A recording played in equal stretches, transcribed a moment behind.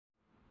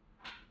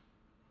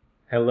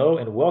Hello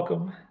and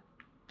welcome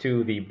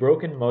to the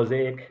Broken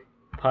Mosaic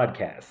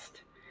podcast.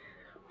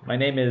 My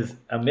name is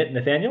Amit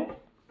Nathaniel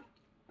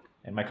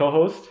and my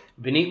co-host,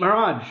 Vineet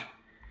Maharaj.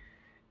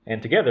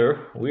 and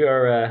together we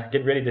are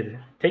getting ready to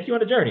take you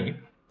on a journey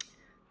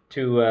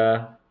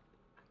to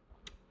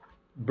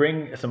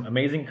bring some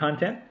amazing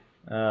content.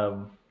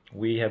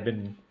 We have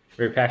been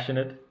very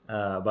passionate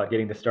about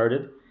getting this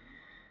started.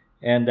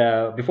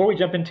 And before we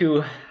jump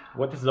into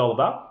what this is all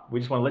about, we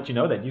just want to let you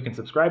know that you can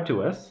subscribe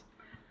to us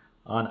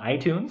on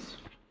iTunes,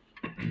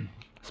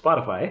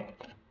 Spotify,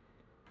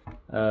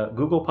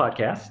 Google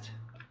Podcast,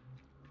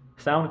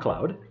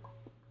 SoundCloud,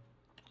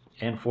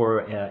 and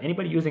for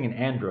anybody using an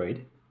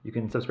Android, you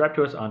can subscribe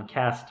to us on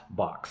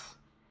Castbox.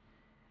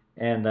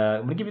 And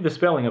I'm going to give you the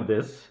spelling of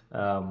this.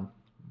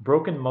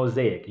 Broken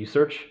Mosaic. You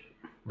search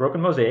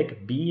Broken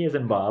Mosaic, B as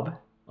in Bob,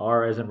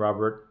 R as in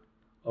Robert,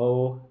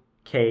 O,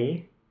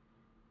 K,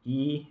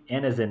 E,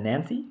 N as in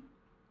Nancy,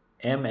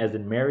 M as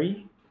in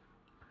Mary,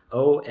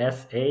 O,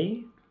 S,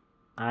 A,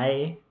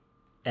 I,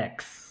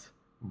 X.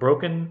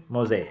 Broken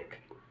Mosaic.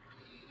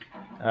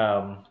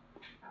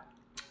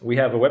 We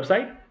have a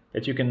website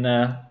that you can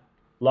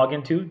log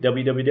into,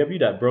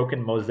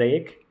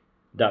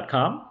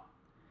 www.brokenmosaic.com.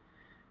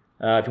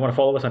 If you want to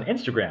follow us on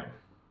Instagram,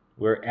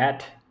 we're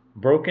at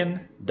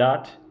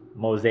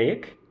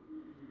broken.mosaic.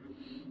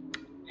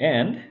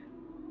 And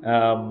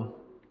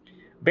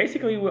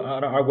basically,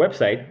 on our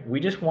website,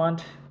 we just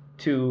want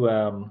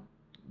to,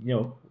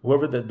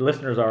 whoever the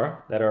listeners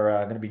are that are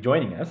going to be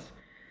joining us,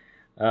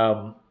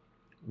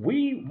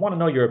 we want to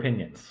know your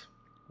opinions.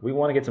 We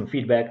want to get some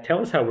feedback.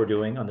 Tell us how we're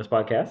doing on this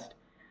podcast.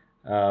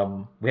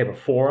 We have a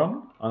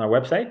forum on our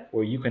website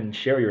where you can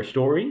share your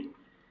story.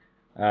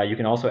 You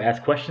can also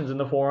ask questions in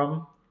the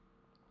forum.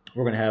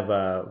 We're going to have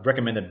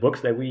recommended books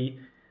that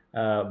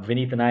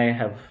Vineet and I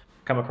have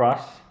come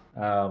across.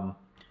 And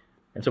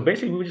so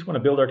basically, we just want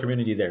to build our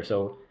community there.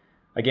 So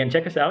again,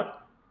 check us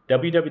out,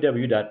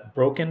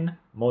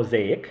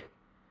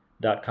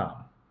 www.brokenmosaic.com.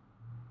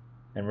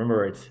 And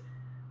remember, it's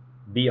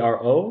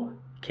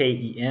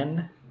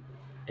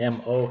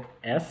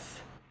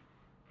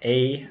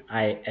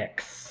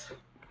BROKENMOSAIX.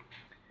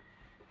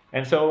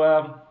 And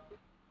so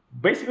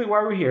basically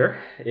why we're here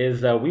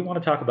is we want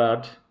to talk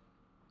about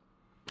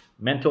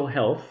mental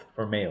health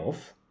for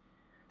males,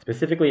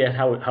 specifically at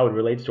how it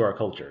relates to our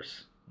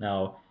cultures.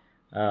 Now,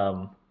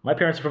 my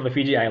parents are from the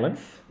Fiji Islands,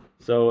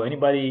 so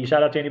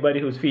shout out to anybody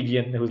who's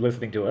Fijian who's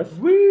listening to us.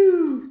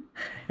 Woo!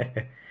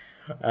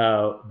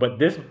 But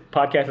this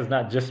podcast is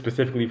not just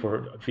specifically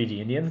for Fiji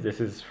Indians.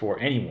 This is for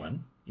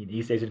anyone in the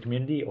East Asian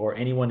community or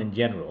anyone in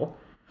general.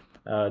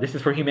 This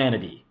is for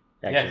humanity,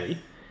 actually.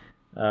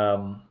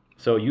 Yes.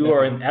 So you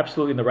are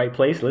absolutely in the right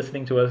place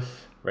listening to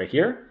us right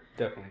here.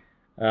 Definitely.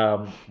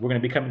 We're going to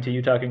be coming to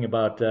you talking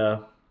about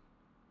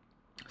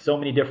so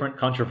many different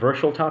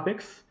controversial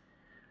topics,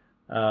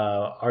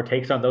 our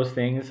takes on those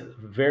things,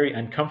 very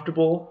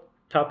uncomfortable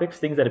topics,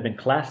 things that have been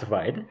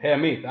classified. Hey,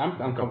 Amit, I'm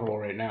comfortable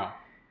right now.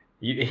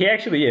 He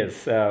actually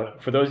is.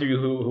 For those of you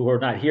who are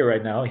not here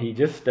right now, he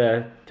just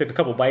took a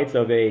couple bites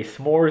of a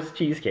s'mores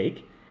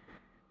cheesecake.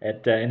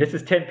 And this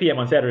is 10 p.m.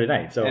 on Saturday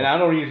night. So, and I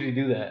don't usually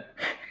do that.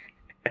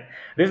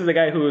 This is a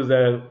guy who is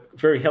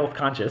very health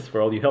conscious,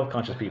 for all you health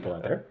conscious people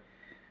out there.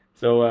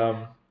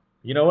 So,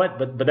 you know what?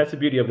 But that's the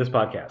beauty of this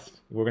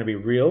podcast. We're going to be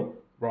real,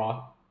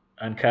 raw,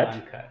 uncut.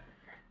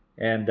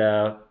 And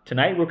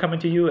tonight we're coming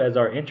to you as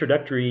our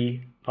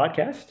introductory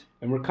podcast.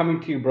 And we're coming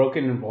to you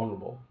broken and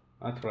vulnerable.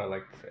 That's what I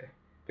like to say.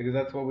 Because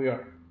that's what we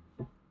are.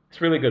 It's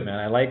really good, man.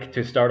 I like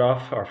to start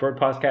off our third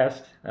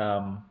podcast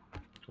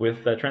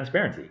with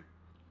transparency.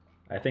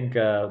 I think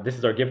this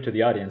is our gift to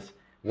the audience.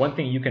 One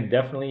thing you can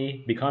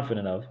definitely be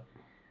confident of,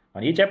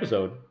 on each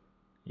episode,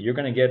 you're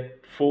going to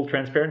get full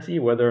transparency,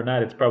 whether or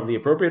not it's probably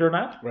appropriate or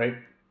not. Right.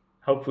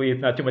 Hopefully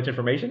it's not too much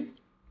information.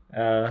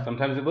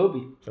 Sometimes it will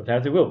be.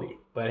 Sometimes it will be.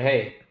 But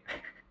hey,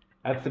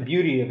 that's the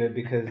beauty of it,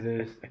 because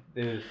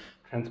there's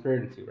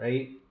transparency,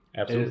 right?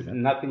 Absolutely. There's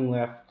nothing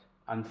left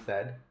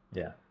unsaid.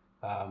 Yeah.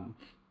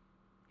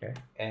 Okay.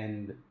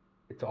 And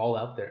it's all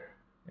out there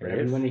for It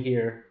everyone is. to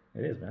hear.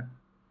 It is, man.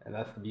 And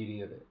that's the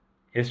beauty of it.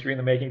 History in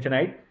the making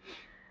tonight.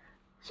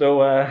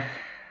 So I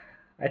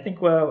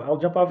think I'll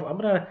jump off. I'm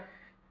going to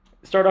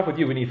start off with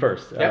you, Vineet,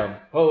 first. Yeah.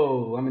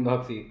 I'm in the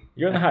hot seat.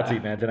 You're in the hot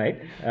seat, man,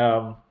 tonight.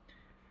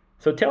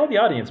 So tell the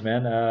audience,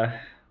 man,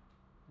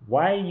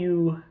 why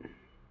you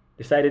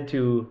decided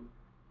to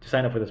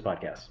sign up for this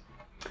podcast.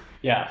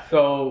 Yeah,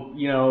 so,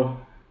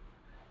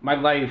 my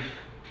life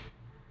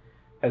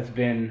has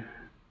been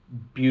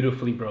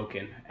beautifully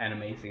broken and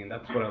amazing, and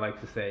that's what I like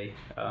to say.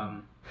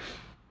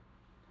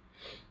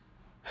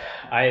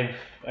 I've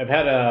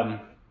had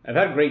a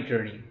great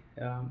journey.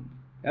 It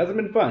hasn't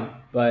been fun,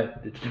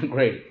 but it's been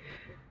great.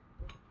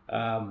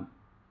 I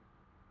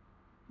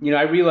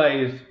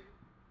realized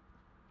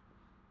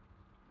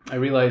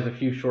a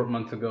few short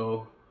months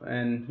ago,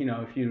 and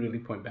if you really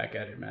point back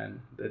at it,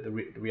 man, the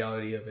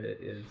reality of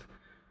it is,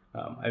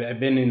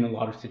 I've been in a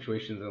lot of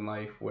situations in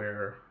life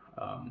where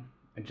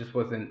I just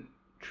wasn't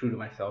true to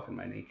myself and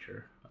my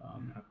nature.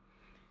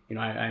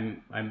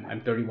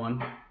 I'm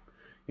 31.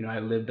 I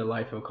lived a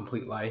life of a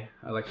complete lie,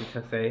 I like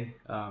to say.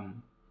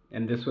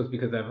 And this was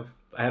because I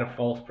had a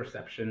false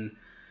perception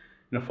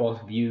and a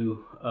false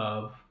view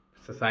of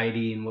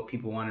society and what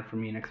people wanted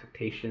from me and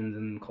expectations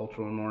and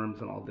cultural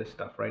norms and all this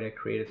stuff, right? I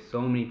created so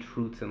many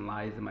truths and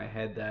lies in my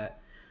head that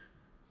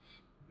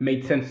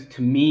made sense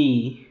to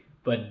me,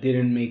 but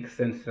didn't make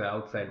sense to the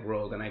outside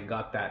world. And I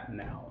got that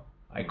now.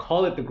 I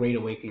call it the Great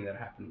Awakening that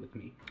happened with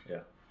me. Yeah.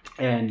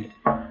 And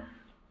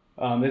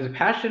there's a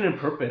passion and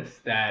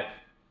purpose that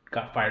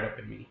got fired up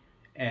in me.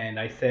 And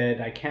I said,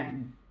 I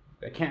can't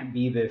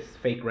be this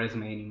fake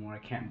resume anymore. I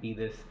can't be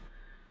this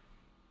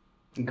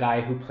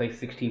guy who plays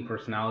 16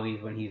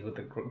 personalities when he's with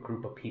a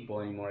group of people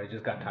anymore. I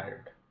just got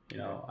tired.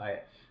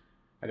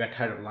 I got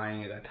tired of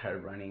lying. I got tired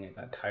of running. I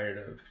got tired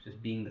of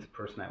just being this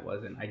person I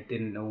wasn't. I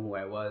didn't know who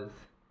I was.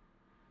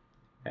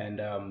 And,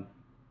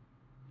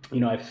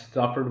 I've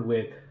suffered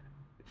with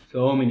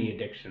so many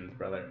addictions,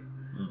 brother.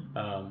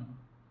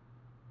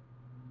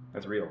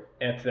 That's real.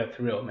 That's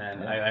real,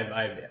 man.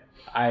 Yeah.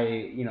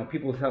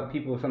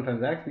 People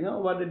sometimes ask me, oh,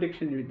 what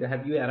addiction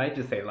have you had? I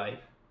just say life.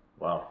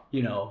 Wow.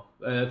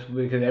 That's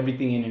because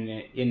everything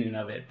in and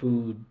of it,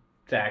 food,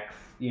 sex,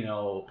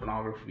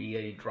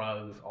 pornography,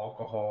 drugs,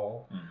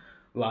 alcohol,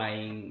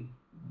 lying,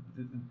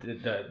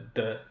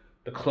 the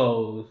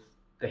clothes,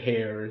 the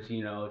hairs,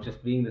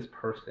 just being this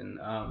person.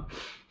 Wow.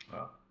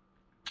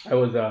 I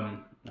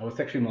was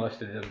sexually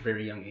molested at a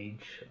very young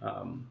age.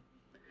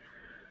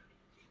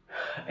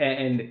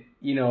 And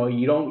you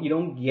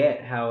don't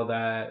get how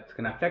that's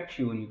gonna affect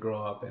you when you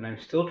grow up, and I'm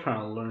still trying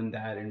to learn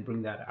that and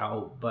bring that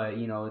out. But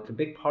it's a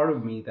big part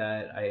of me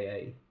that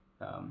I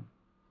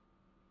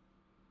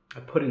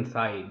put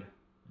inside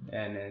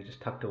and just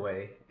tucked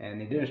away,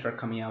 and it didn't start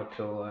coming out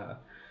till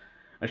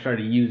I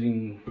started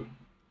using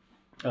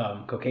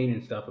cocaine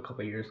and stuff a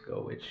couple of years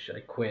ago, which I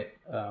quit.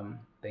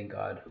 Thank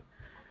God.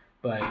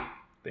 But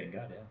thank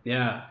God,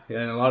 yeah,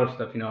 and a lot of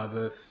stuff.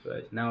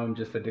 Now I'm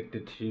just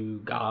addicted to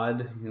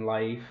God,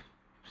 life,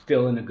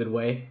 still in a good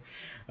way.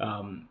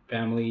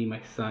 Family,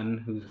 my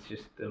son, who's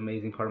just an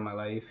amazing part of my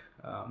life.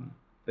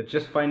 But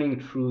just finding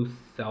true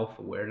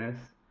self-awareness,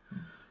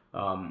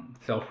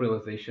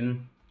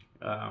 self-realization.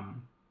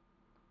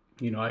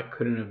 I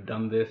couldn't have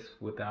done this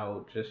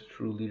without just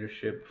true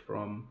leadership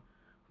from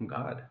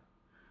God.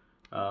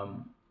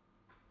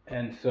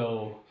 And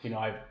so,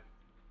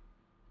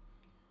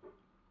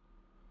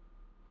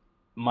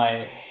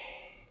 my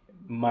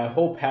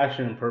whole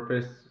passion and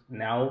purpose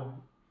now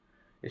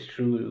is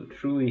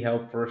truly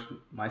help first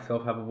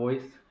myself have a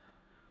voice,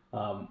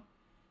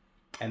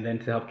 and then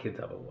to help kids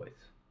have a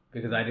voice,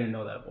 because I didn't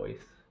know that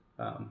voice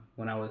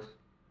when I was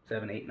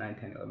 7, 8, 9,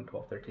 10, 11,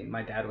 12, 13.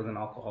 My dad was an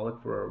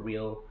alcoholic for a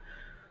real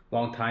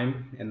long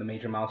time in the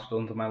major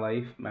milestones of my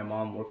life. My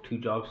mom worked 2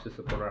 jobs to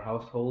support our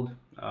household.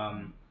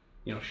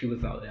 She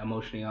was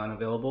emotionally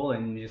unavailable,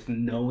 and just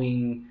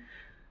knowing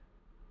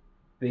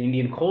the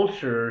Indian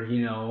culture,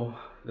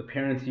 the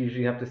parents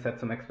usually have to set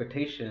some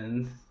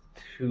expectations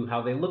to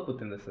how they look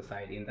within the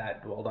society, and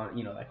that dwelled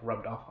on,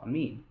 rubbed off on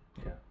me.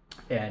 Yeah.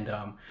 And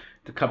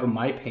to cover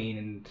my pain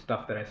and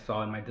stuff that I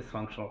saw in my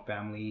dysfunctional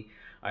family,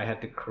 I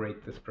had to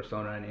create this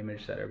persona and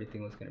image that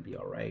everything was going to be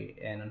all right.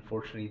 And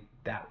unfortunately,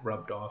 that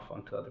rubbed off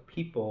onto other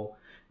people,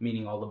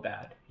 meaning all the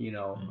bad,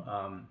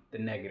 the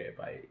negative.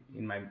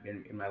 In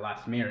my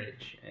last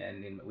marriage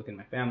and within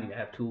my family, I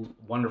have 2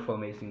 wonderful,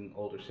 amazing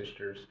older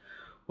sisters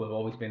who have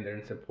always been there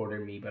and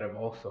supported me, but I've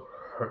also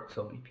hurt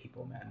so many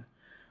people, man.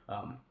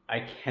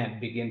 I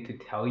can't begin to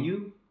tell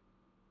you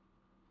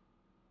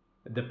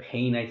the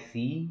pain I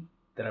see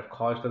that I've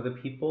caused other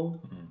people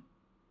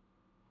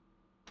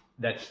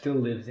that still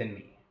lives in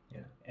me.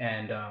 Yeah.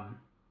 And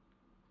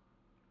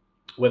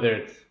whether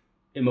it's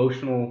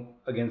emotional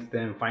against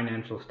them,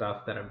 financial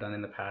stuff that I've done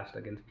in the past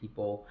against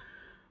people,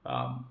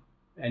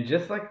 and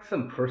just like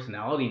some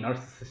personality,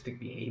 narcissistic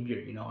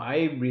behavior,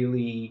 I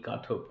really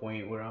got to a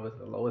point where I was at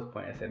the lowest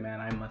point. I said, man,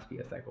 I must be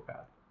a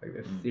psychopath. Like,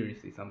 there's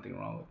seriously something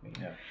wrong with me.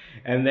 Yeah.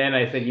 And then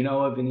I said, you know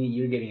what, Vinny,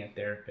 you're getting a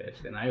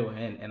therapist. And I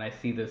went and I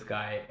see this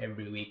guy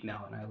every week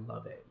now, and I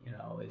love it.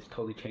 It's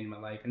totally changed my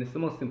life. And it's the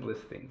most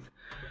simplest things.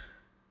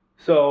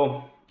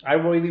 So I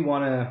really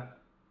want to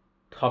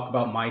talk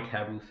about my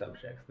taboo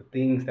subjects, the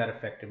things that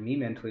affected me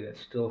mentally that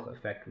still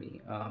affect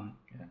me.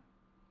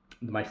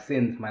 My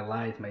sins, my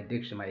lies, my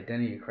addiction, my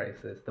identity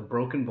crisis, the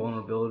broken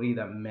vulnerability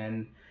that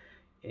men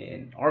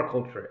in our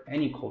culture,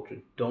 any culture,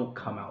 don't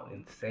come out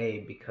and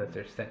say because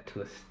they're set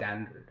to a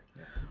standard,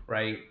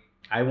 right?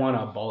 I want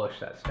to abolish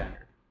that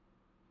standard.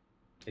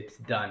 It's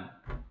done.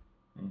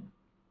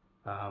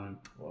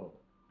 Whoa.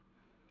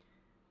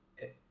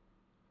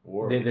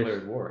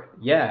 Declared war.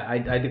 Yeah,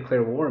 I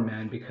declare war,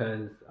 man,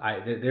 because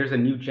there's a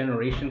new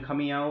generation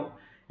coming out,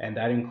 and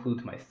that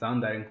includes my son,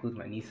 that includes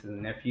my nieces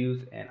and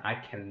nephews, and I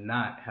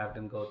cannot have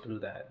them go through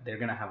that. They're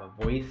gonna have a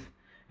voice,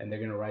 and they're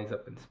gonna rise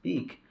up and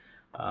speak.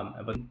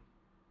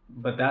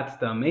 But that's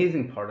the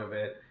amazing part of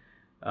it,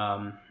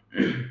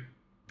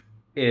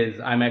 is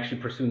I'm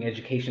actually pursuing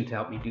education to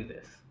help me do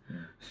this.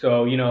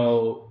 So,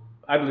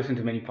 I've listened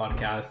to many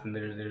podcasts, and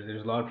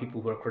there's a lot of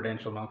people who are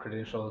credentialed,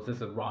 non-credentialed.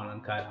 This is raw and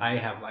uncut. I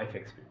have life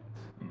experience.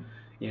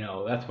 You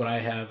know, that's what I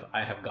have.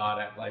 I have God,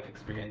 I have life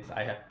experience.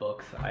 I have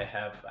books. I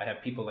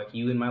have people like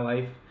you in my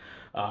life.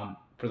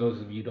 For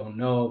those of you who don't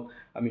know,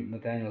 I mean,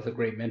 Nathaniel is a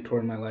great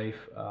mentor in my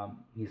life.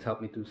 He's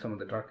helped me through some of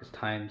the darkest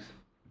times,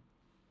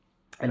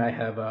 and I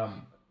have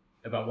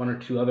about one or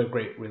two other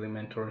great, really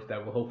mentors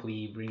that will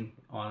hopefully bring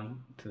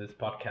on to this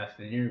podcast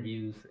and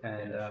interviews,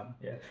 and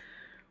Yes.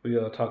 we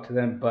will talk to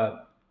them.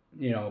 But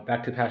you know,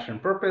 back to passion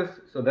and purpose.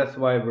 So that's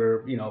why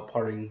we're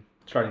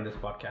starting this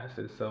podcast,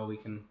 is so we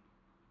can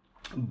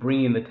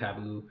bring in the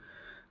taboo,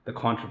 the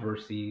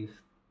controversies,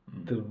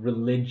 the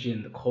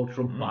religion, the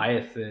cultural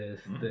biases,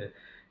 the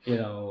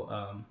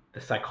the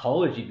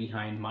psychology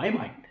behind my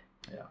mind.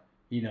 Yeah.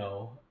 You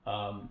know,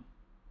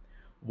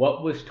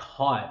 what was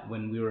taught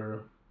when we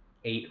were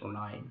 8 or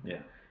 9.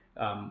 Yeah.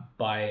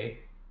 By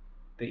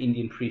the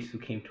Indian priests who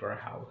came to our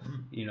house.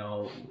 You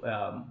know,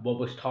 what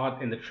was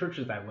taught in the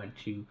churches I went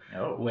to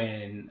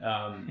when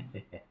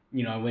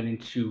I went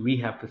into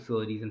rehab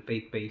facilities and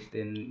faith-based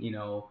and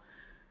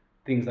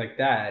things like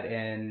that.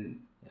 And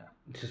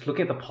just look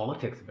at the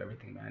politics of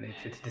everything, man.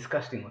 It's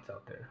disgusting what's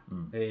out there.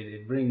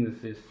 It brings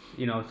this,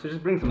 so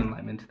just bring some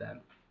enlightenment to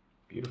that.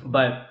 Beautiful.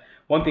 But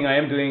one thing I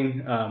am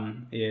doing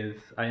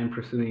is I am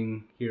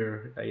pursuing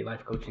here a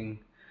life coaching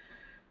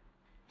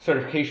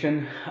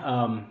certification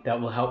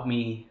that will help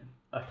me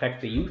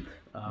affect the youth.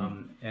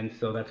 And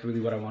so that's really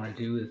what I want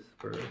to do, is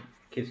for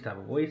kids to have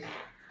a voice.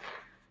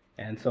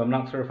 And so I'm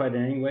not certified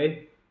in any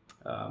way.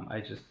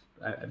 I'm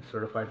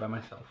certified by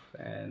myself.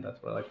 And that's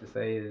what I like to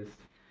say is,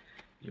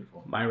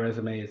 beautiful. My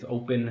resume is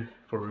open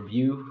for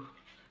review,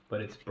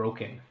 but it's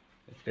broken.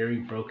 It's very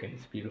broken.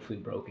 It's beautifully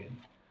broken.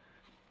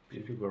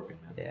 Beautifully broken,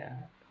 man. Yeah.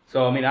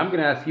 So, I mean, I'm going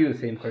to ask you the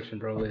same question,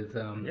 bro, is,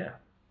 I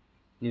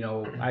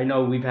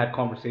know we've had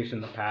conversation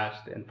in the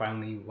past, and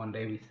finally one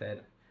day we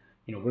said,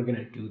 we're going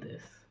to do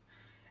this.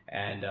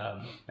 And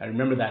I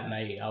remember that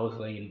night I was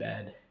laying in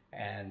bed,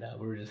 and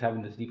we were just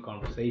having this deep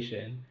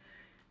conversation,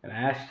 and I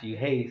asked you,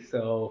 hey,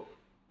 so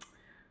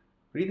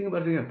what do you think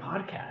about doing a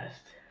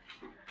podcast?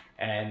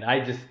 And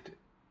I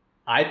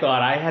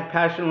thought I had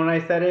passion when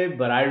I said it,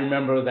 but I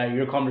remember that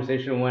your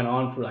conversation went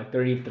on for like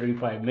 30,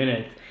 35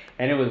 minutes,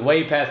 and it was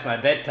way past my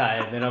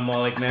bedtime, and I'm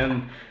all like,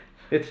 man,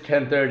 it's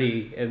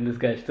 10:30, and this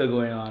guy's still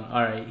going on.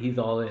 All right, he's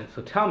all in.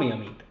 So tell me,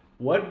 Amit,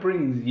 what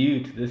brings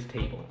you to this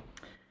table?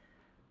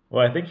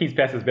 Well, I think he's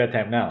past his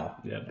bedtime now.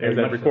 Yeah, as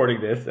I'm recording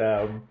this.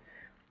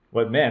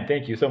 But man,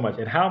 thank you so much.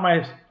 And how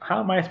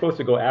am I supposed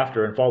to go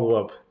after and follow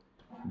up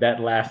that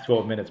last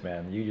 12 minutes,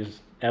 man? You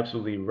just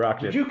absolutely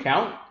rocked it. Did you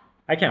count?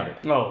 I counted.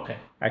 Oh, okay.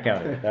 I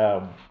counted.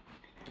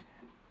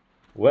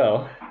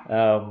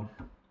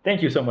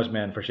 Thank you so much,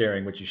 man, for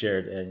sharing what you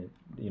shared, and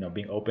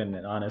being open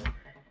and honest.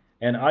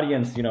 And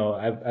audience,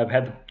 I've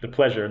had the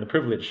pleasure and the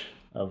privilege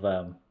of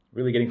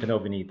really getting to know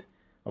Vineet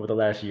over the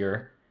last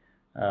year.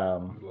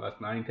 The last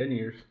 9-10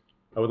 years.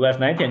 Over the last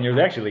 9-10 years,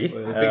 actually.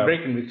 Well, big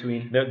break in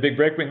between. The big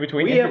break in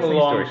between. We have a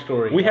long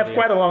story. We have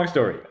quite a long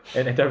story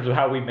in terms of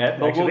how we met.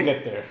 But actually, we'll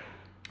get there.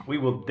 We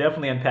will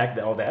definitely unpack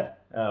all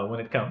that when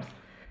it comes.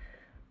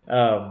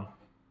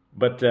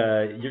 But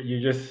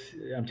you're just,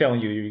 I'm telling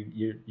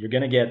you, you're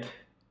gonna get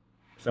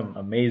some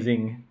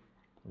amazing,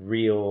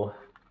 real,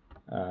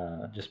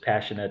 just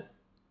passionate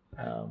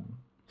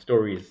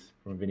stories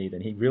from Vineet,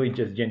 and he really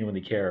just genuinely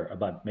care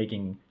about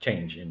making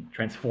change and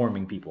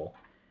transforming people.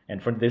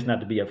 And for this not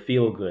to be a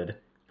feel-good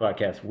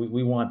podcast,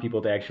 we want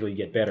people to actually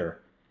get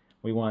better.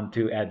 We want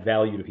to add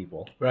value to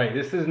people. Right.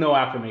 This is no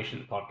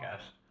affirmations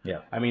podcast.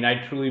 Yeah. I mean,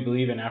 I truly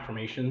believe in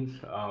affirmations.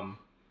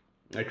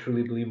 I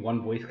truly believe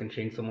one voice can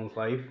change someone's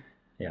life.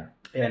 Yeah.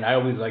 And I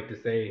always like to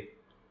say,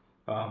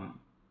 and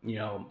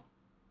you'll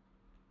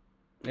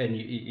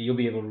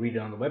be able to read it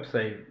on the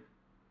website,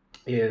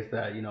 is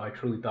that, I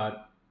truly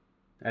thought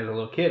as a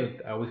little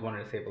kid, I always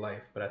wanted to save a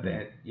life. But at the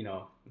end,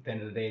 at the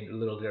end of the day,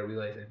 little did I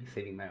realize I'd be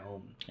saving my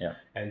own. Yeah.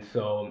 And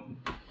so,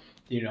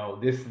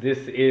 this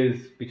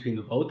is, between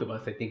the both of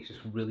us, I think, just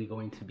really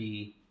going to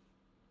be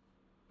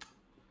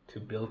to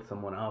build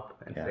someone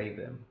up and save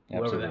them,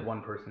 whoever that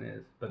one person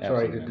is. But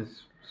sorry to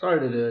disrupt.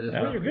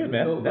 No, you're good,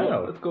 man.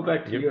 Let's go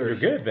back to yours.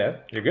 You're good, man.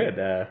 You're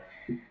good.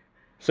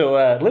 So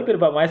a little bit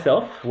about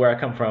myself, where I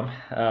come from.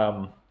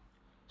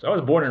 So I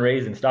was born and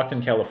raised in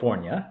Stockton,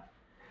 California.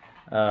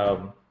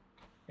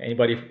 If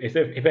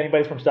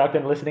anybody's from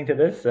Stockton listening to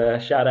this,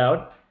 shout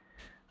out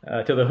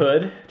to the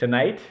hood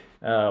tonight.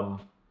 And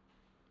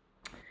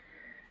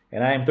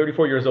I am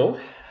 34 years old.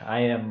 I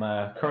am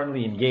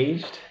currently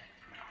engaged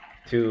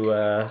to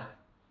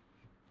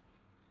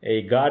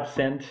a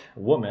God-sent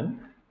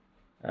woman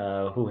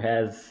who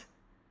has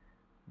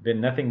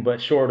been nothing but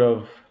short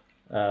of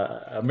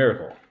a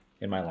miracle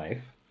in my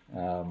life.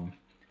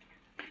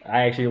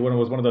 I actually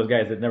was one of those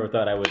guys that never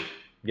thought I would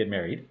get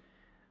married,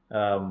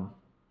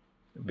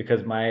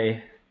 because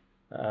my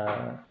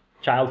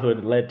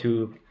childhood led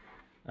to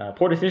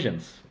poor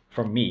decisions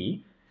from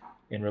me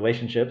in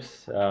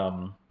relationships.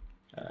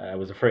 I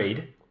was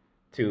afraid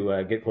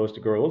to get close to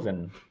girls,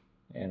 and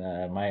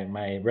and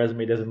my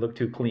resume doesn't look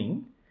too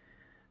clean.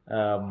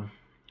 Um,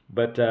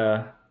 but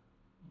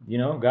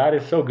God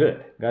is so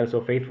good. God is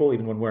so faithful,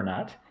 even when we're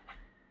not.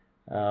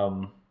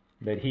 Um,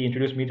 that He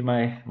introduced me to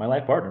my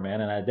life partner,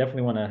 man, and I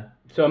definitely want to.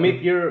 So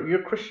Amit,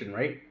 you're Christian,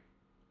 right?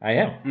 I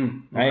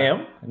am. I Okay.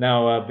 am.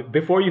 Now,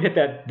 before you hit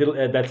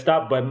that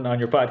stop button on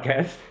your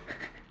podcast,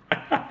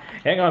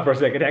 hang on for a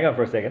second. Hang on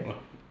for a second.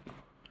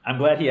 I'm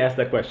glad he asked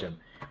that question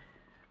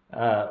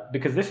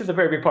because this is a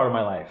very big part of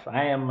my life.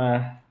 I am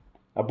a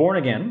born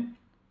again,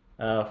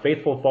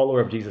 faithful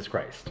follower of Jesus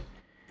Christ.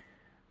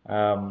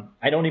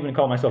 I don't even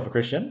call myself a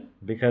Christian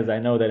because I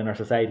know that in our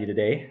society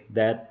today,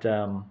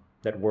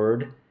 that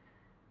word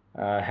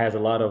has a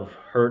lot of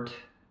hurt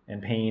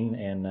and pain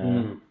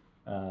and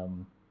a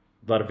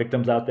lot of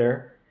victims out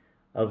there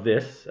of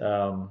this,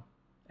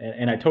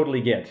 and I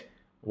totally get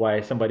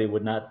why somebody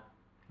would not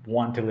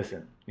want to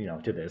listen,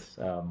 to this.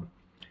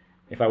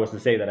 If I was to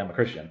say that I'm a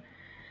Christian,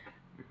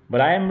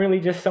 but I am really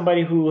just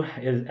somebody who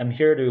I'm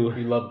here to.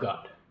 You love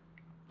God.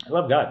 I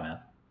love God,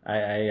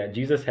 man.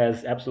 Jesus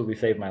has absolutely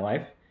saved my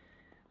life.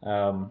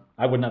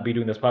 I would not be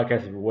doing this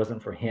podcast if it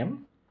wasn't for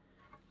Him.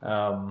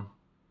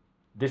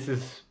 This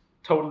is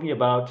totally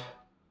about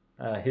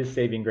His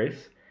saving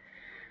grace.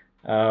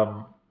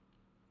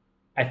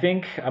 I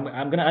think I'm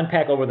going to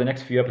unpack over the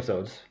next few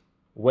episodes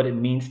what it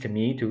means to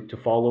me to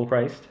follow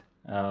Christ.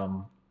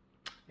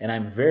 And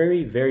I'm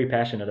very, very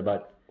passionate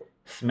about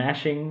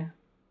smashing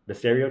the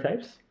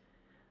stereotypes,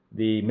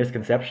 the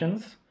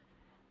misconceptions,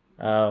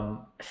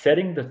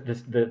 setting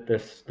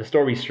the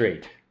story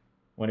straight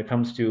when it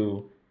comes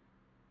to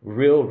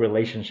real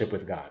relationship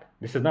with God.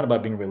 This is not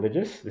about being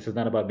religious. This is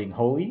not about being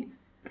holy.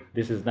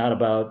 This is not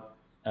about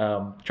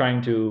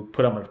trying to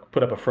put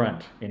up a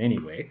front in any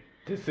way.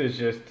 This is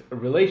just a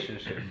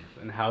relationship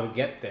and how to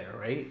get there,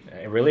 right?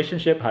 A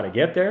relationship, how to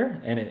get there,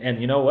 and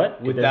you know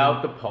what?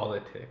 Without the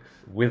politics.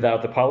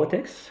 Without the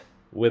politics,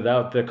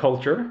 without the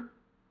culture,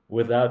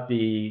 without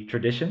the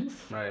traditions,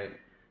 Right.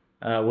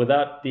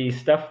 Without the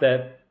stuff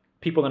that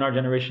people in our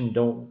generation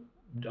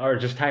are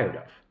just tired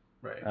of.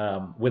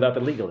 Right. Without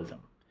the legalism.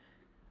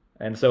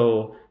 And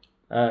so,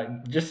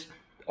 just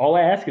all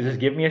I ask is just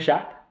give me a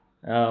shot,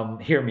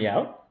 hear me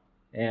out,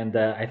 and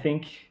I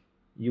think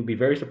you'll be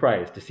very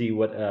surprised to see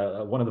what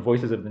one of the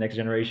voices of the next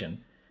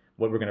generation,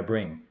 what we're going to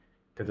bring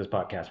to this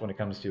podcast when it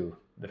comes to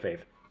the faith.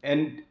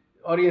 And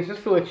audience,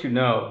 just to let you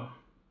know,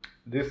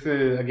 this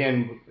is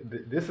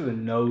a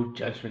no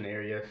judgment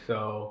area.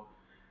 So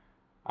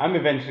I'm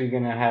eventually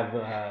gonna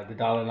have the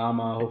Dalai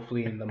Lama,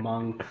 hopefully, and the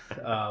monks.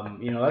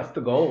 That's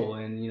the goal,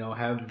 and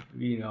have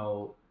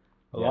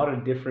a lot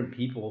of different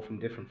people from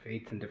different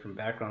faiths and different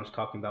backgrounds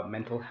talking about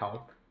mental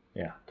health.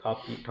 Yeah.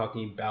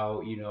 Talking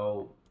about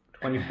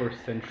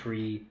 21st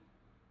century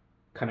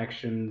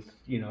connections,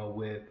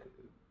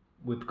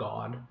 with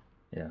God.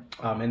 Yeah.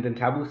 And then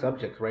taboo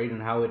subjects, right,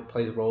 and how it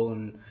plays a role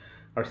in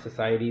our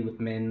society with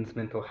men's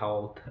mental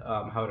health,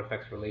 how it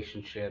affects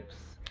relationships.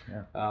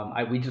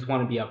 Yeah. We just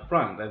want to be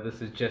upfront that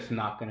this is just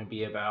not going to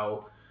be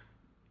about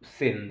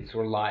sins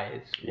or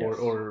lies Yes.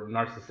 or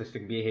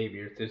narcissistic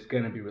behaviors. There's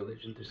going to be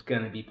religion. There's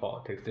going to be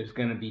politics. There's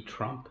going to be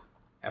Trump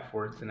F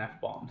words and F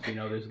bombs.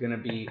 There's going to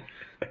be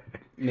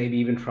maybe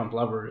even Trump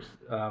lovers.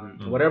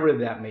 Whatever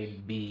that may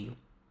be.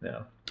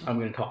 Yeah. I'm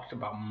going to talk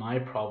about my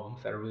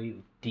problems that are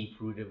really deep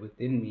rooted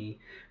within me,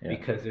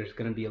 because there's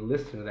going to be a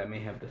listener that may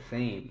have the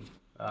same.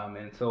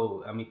 And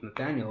so I meet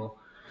Nathaniel,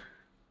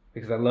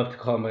 because I love to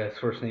call him by his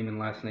first name and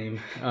last name.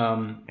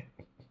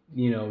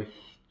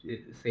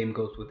 Same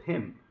goes with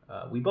him.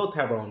 We both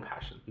have our own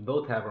passions. We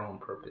both have our own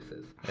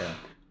purposes. Yeah.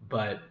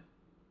 But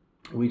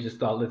we just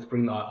thought, let's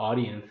bring the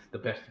audience the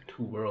best of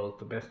two worlds,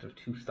 the best of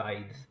two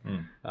sides. Me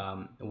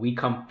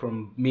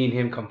and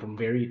him come from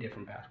very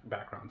different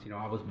backgrounds.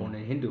 I was born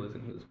in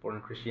Hinduism. He was born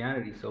in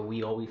Christianity. So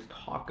we always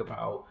talk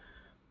about.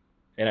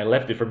 And I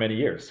left it for many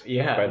years.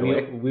 Yeah, by the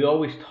way. We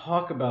always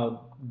talk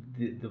about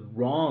the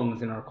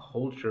wrongs in our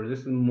culture. This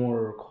is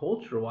more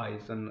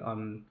culture-wise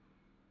on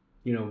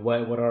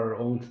what our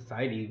own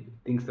society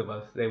thinks of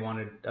us. They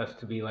wanted us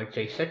to be like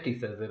Jay Shetty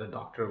says it, a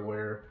doctor,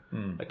 where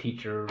a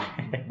teacher,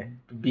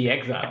 be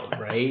exiled,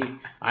 right?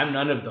 I'm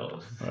none of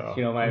those.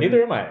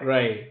 Neither am I.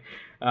 Right.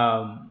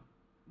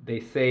 They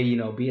say,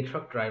 be a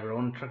truck driver,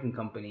 own a trucking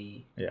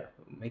company,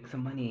 make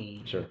some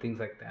money, Sure. things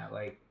like that.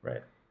 Like,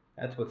 right.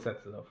 That's what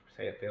sets us up for,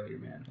 say, a failure,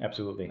 man.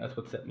 Absolutely. That's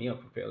what set me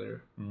up for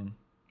failure. I'm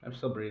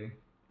still breathing.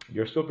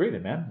 You're still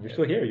breathing, man. You're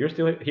still here. You're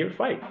still here to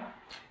fight.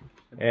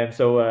 And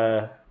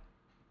so,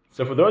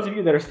 so for those of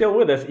you that are still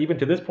with us, even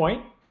to this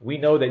point, we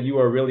know that you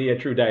are really a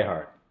true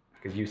diehard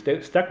because you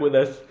stuck with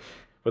us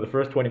for the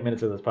first 20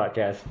 minutes of this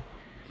podcast.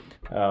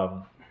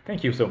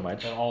 Thank you so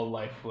much. Got all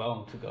life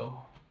long to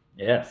go.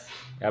 Yes,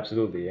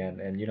 absolutely. And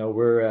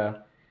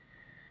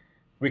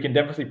we can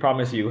definitely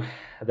promise you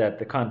that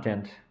the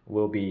content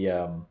will be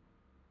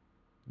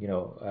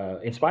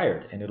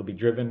inspired, and it'll be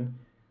driven,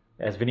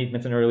 as Vineet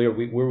mentioned earlier.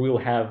 We will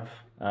have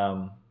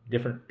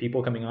different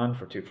people coming on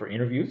for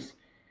interviews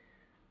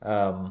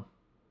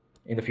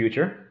in the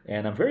future,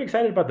 and I'm very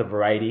excited about the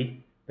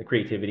variety, the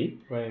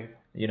creativity. Right.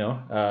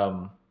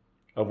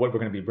 of what we're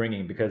going to be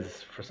bringing,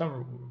 because for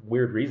some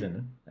weird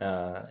reason,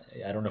 I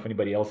don't know if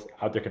anybody else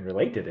out there can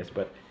relate to this,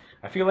 but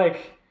I feel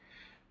like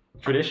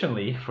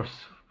traditionally, for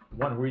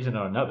one reason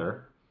or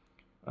another,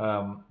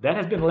 that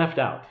has been left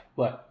out.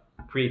 What?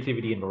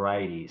 Creativity and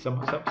variety.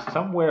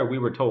 Somewhere we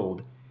were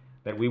told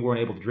that we weren't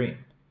able to dream.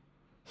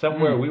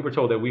 Somewhere we were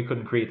told that we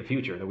couldn't create the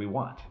future that we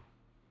want.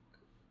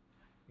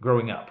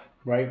 Growing up.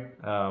 Right.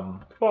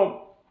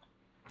 Well,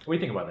 what do you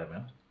think about that,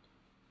 man?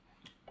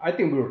 I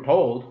think we were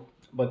told,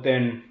 but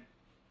then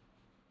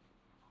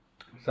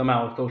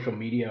somehow social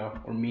media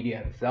or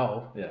media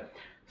itself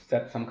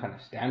set some kind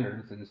of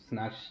standards and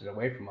snatched it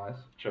away from us.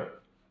 Sure.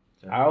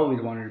 I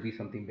always wanted to be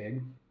something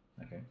big.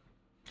 Okay.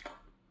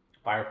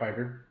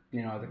 Firefighter,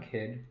 as a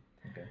kid.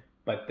 Okay.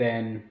 But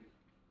then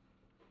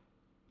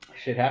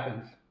shit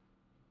happens,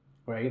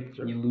 right?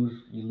 Sure. You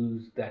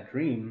lose that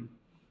dream.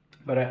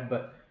 But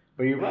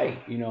you're right.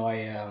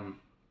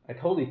 I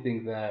totally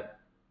think that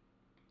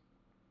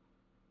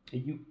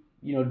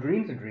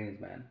dreams are dreams,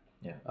 man.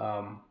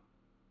 Yeah.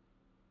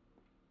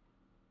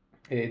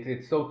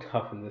 It's so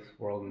tough in this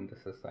world, in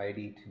this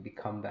society, to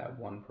become that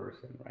one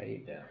person,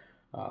 right? Yeah.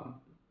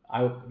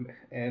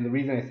 And the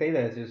reason I say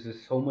that is there's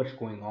just so much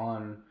going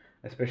on,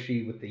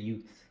 especially with the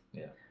youths.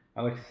 Yeah.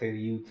 I like to say the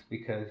youths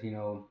because,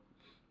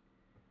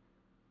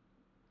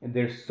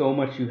 there's so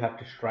much you have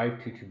to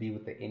strive to be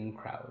with the in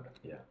crowd.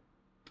 Yeah.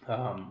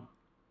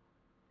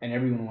 And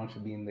everyone wants to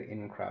be in the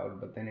in crowd,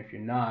 but then if you're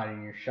not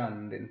and you're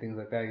shunned and things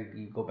like that,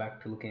 you go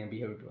back to looking at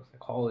behavioral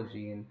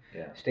psychology and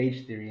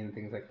stage theory and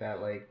things like that.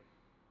 Like,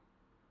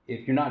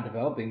 if you're not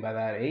developing by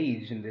that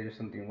age and there's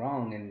something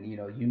wrong, and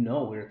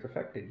where it's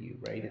affected you,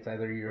 right? It's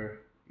either your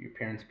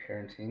parents'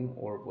 parenting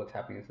or what's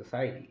happening in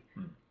society.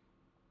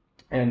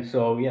 And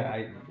so,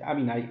 I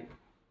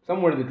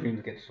somewhere the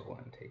dreams get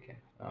stolen and taken.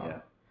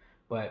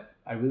 But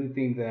I really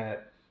think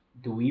that,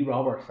 do we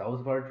rob ourselves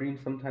of our dreams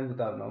sometimes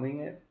without knowing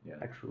it? Yeah.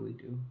 I truly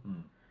do.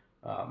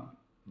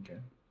 Okay.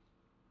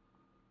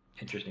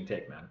 Interesting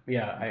take, man.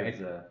 Yeah,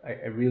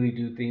 I really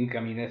do think,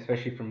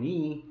 especially for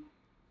me,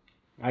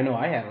 I know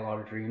I had a lot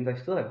of dreams. I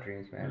still have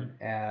dreams, man.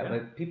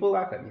 But people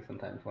laugh at me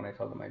sometimes when I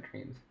tell them my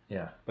dreams.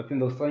 Yeah. But then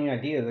those same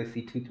ideas, I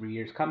see 2-3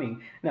 years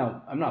coming.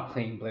 Now, I'm not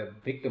playing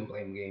victim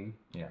blame game.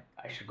 Yeah.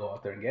 I should go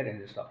out there and get it and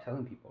just stop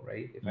telling people,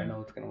 right? If I know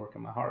it's going to work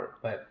in my heart.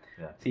 But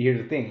see,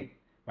 here's the thing.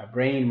 My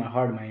brain, my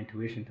heart, and my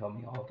intuition tell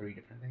me all 3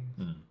 different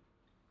things.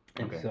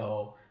 And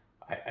so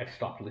I've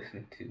stopped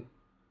listening to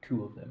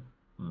 2 of them.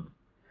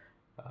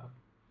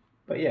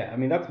 But yeah,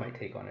 that's my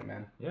take on it,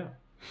 man. Yeah.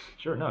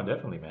 Sure. No,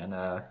 definitely, man.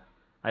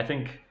 I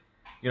think,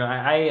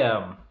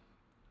 I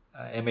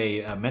am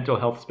a mental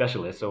health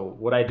specialist. So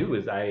what I do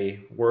is I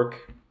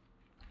work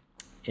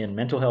in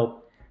mental health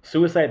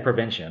suicide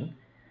prevention.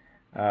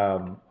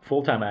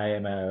 Full time, I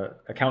am a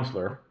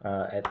counselor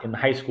in the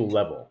high school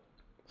level.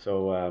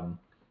 So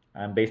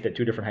I'm based at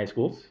 2 different high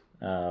schools,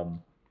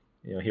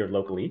 here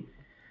locally,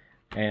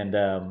 and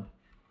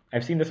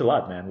I've seen this a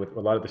lot, man, with a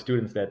lot of the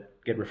students that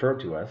get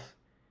referred to us.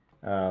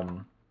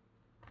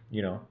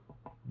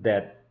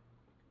 That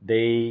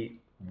they,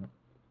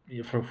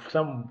 for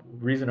some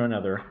reason or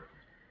another,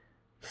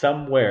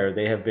 somewhere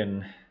they have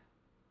been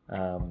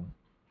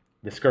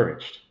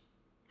discouraged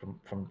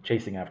from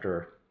chasing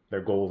after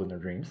their goals and their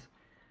dreams.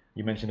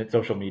 You mentioned it,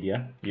 social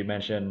media. You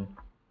mentioned,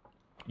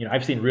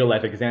 I've seen real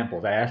life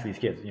examples. I ask these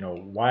kids,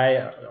 why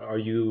are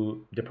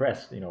you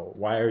depressed?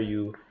 Why are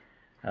you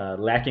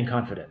lacking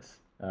confidence?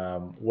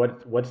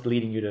 What's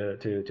leading you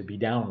to be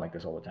down like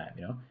this all the time?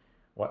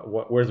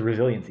 Where's the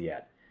resiliency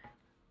at?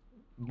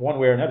 One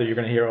way or another, you're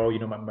going to hear,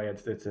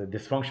 it's a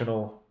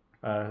dysfunctional,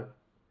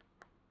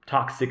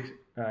 toxic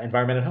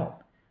environment at home.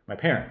 My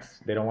parents,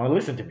 they don't want to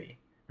listen to me,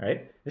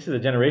 right? This is a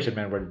generation,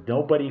 man, where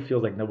nobody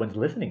feels like no one's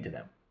listening to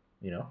them,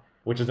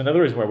 which is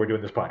another reason why we're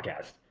doing this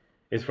podcast,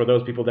 is for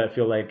those people that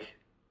feel like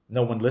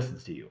no one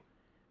listens to you.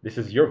 This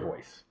is your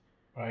voice.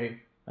 Right.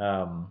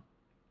 And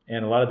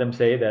a lot of them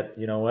say that,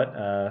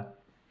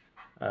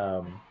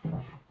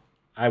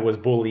 I was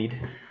bullied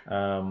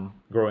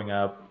growing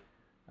up.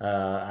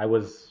 I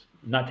was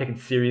not taken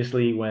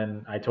seriously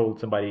when I told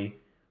somebody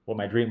what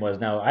my dream was.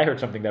 Now, I heard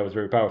something that was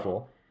very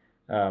powerful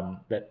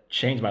that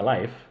changed my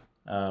life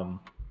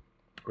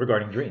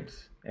regarding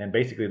dreams. And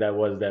basically that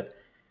was that,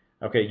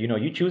 okay,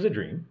 you choose a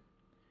dream.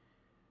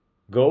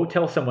 Go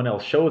tell someone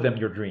else, show them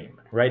your dream.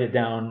 Write it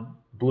down,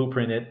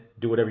 blueprint it,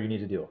 do whatever you need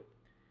to do.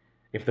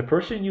 If the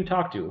person you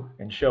talk to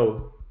and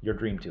show your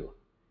dream to,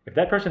 if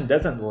that person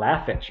doesn't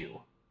laugh at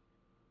you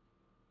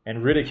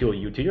and ridicule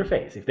you to your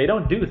face, if they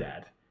don't do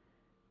that,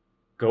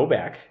 go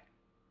back,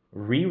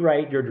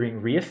 rewrite your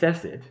dream,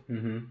 reassess it,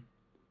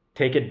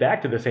 take it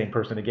back to the same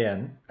person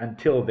again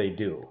until they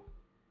do.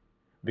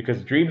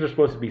 Because dreams are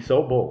supposed to be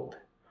so bold.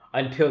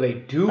 Until they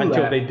do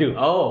Until laugh. they do.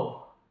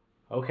 Oh,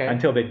 okay.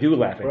 Until they do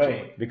laugh at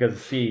you.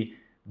 Because, see,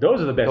 those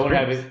are the best Don't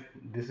dreams. have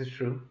it. This is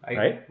true.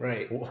 Right?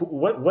 Right.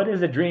 What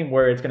is a dream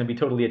where it's going to be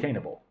totally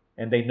attainable?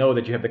 And they know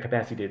that you have the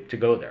capacity to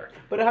go there.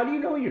 But how do you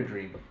know your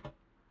dream?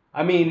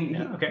 I mean,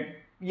 Okay.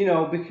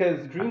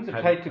 because dreams are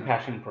tied to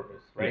passion and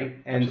purpose, right? Yeah,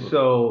 and absolutely.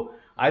 so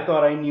I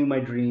thought I knew my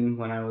dream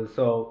when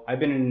I've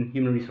been in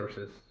human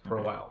resources for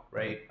a Okay. while,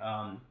 right?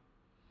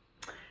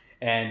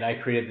 And I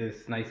created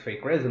this nice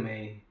fake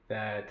resume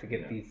to get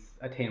Yeah. these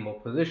attainable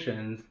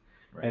positions.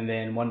 Right. And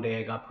then one day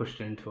I got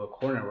pushed into a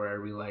corner where I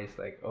realized,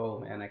 like,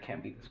 oh man, I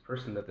can't be this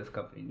person that this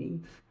company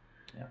needs.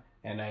 Yeah.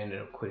 And I ended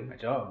up quitting my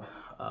job.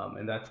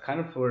 And that's kind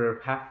of where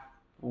half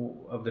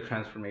of the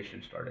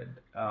transformation started.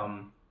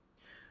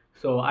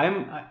 So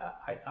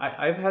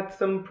I've had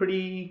some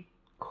pretty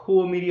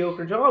cool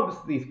mediocre jobs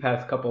these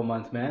past couple of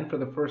months, man. For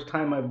the first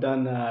time,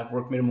 I've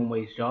worked minimum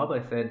wage job.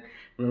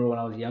 Remember when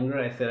I was younger,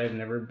 I said I'd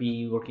never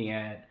be working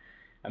at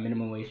a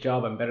minimum wage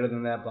job. I'm better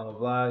than that, blah blah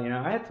blah. You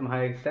know, I had some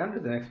high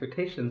standards and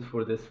expectations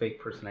for this fake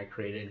person I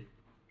created,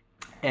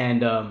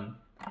 and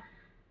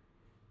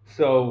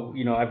so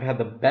you know, I've had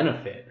the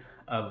benefit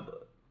of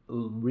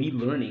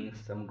relearning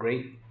some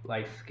great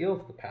life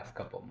skills the past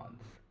couple of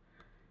months,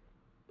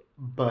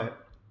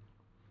 but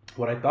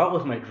what I thought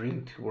was my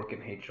dream to work in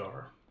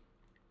HR,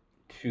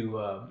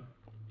 to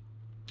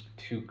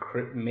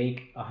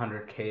make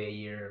 100K a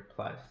year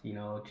plus, you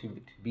know,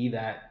 to be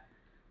that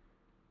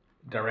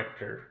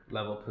director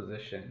level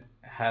position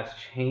has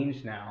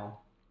changed now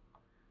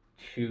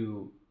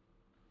to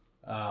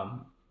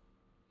um,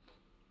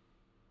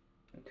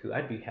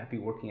 I'd be happy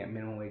working at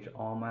minimum wage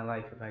all my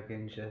life if I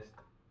can just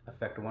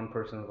affect one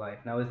person's life.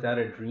 Now, is that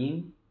a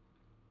dream?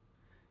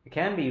 It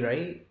can be,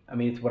 right? I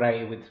mean, it's what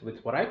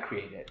I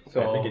created.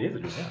 So I think it is a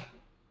dream. Yeah.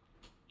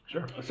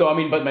 Sure. So I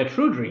mean, but my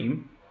true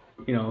dream,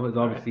 you know, is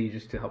obviously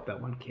just to help that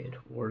one kid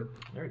or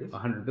There it is.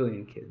 100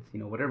 billion kids, you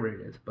know, whatever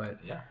it is. But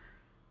Yeah.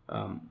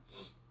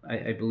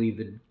 I believe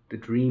that the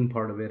dream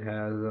part of it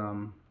has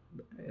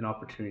an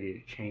opportunity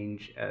to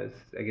change as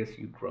I guess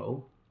you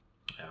grow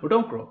or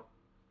don't grow,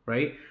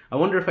 right? I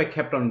wonder if I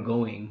kept on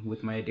going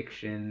with my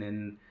addiction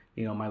and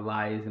you know my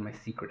lies and my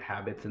secret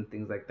habits and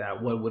things like that.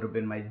 What would have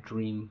been my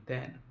dream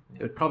then?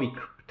 It would probably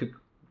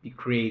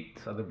create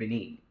other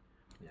Benin.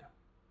 Yeah.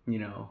 You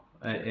know,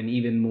 and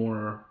even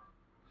more.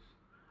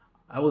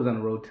 I was on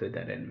the road to a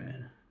dead end,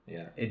 man.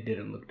 Yeah. It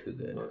didn't look too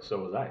good. Well,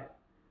 so was I.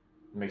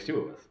 It makes two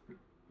of us.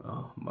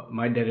 Oh,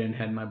 my dead end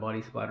had my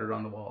body splattered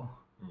on the wall.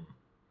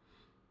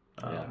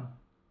 Yeah.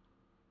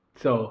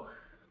 So.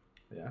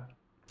 Yeah.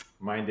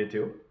 Mine did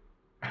too.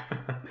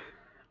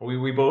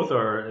 we both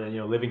are you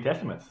know living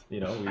testaments.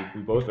 You know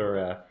we both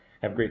are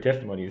have great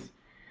testimonies,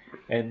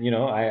 and you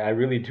know I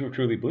really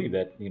truly believe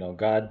that you know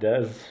God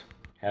does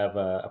have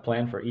a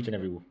plan for each and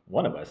every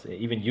one of us,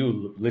 even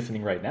you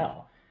listening right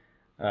now,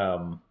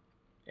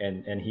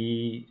 and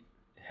He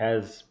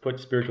has put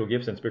spiritual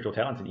gifts and spiritual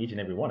talents in each and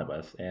every one of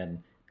us,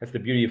 and that's the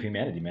beauty of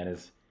humanity, man.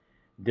 Is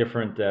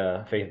different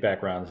faith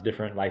backgrounds,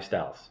 different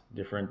lifestyles,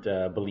 different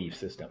belief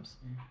systems,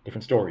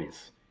 different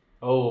stories.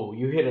 Oh,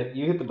 you hit it!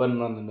 You hit the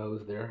button on the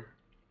nose there.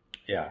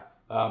 Yeah.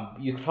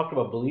 You talked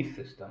about belief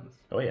systems.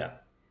 Oh yeah.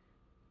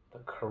 The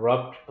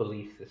corrupt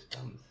belief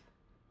systems.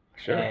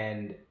 Sure.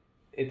 And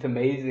it's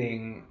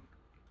amazing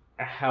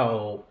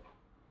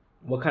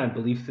what kind of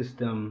belief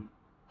system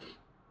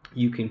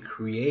you can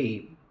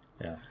create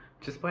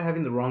just by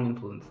having the wrong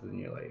influences in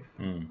your life.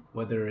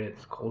 Whether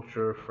it's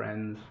culture,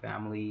 friends,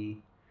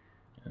 family,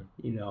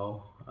 you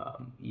know,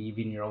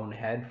 even your own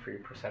head for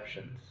your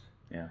perceptions.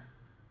 Yeah.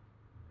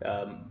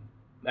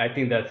 I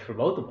think that's for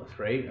both of us,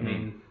 right? I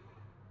mean,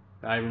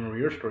 I remember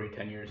your story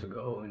 10 years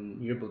ago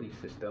and your belief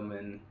system,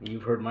 and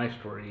you've heard my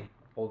story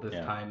all this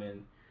time,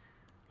 and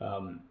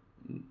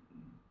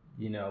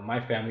you know, my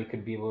family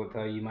could be able to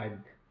tell you my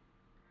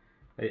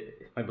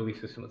belief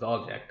system was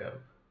all jacked up,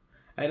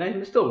 and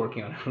I'm still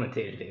working on it on a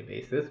day-to-day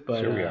basis.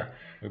 But sure we are.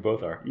 We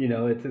both are. You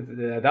know, it's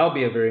that'll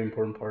be a very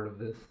important part of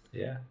this.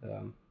 Yeah.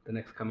 The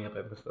next coming up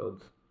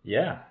episodes.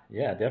 Yeah,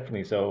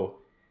 definitely. So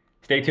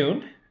stay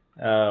tuned.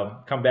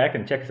 Come back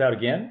and check us out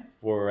again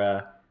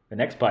for the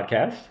next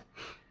podcast.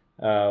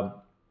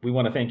 We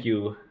want to thank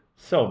you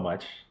so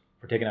much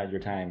for taking out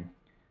your time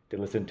to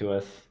listen to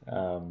us.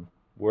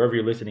 Wherever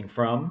you're listening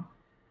from,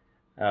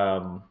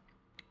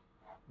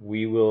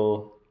 we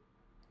will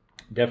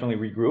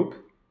definitely regroup.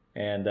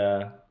 And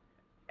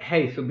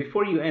hey, so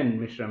before you end,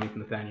 Mr. Amit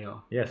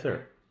Nathaniel. Yes,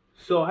 sir.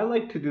 So I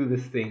like to do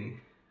this thing.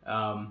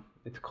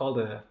 It's called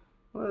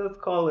let's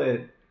call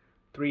it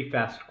 3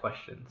 fast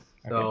questions.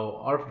 So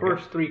our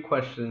first 3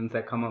 questions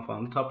that come up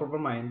on the top of our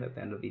mind at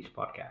the end of each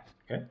podcast.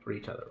 Okay. For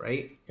each other,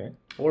 right? Okay.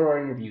 Or our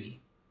interviewee.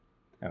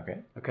 Okay.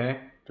 Okay.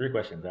 3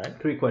 questions, all right?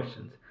 3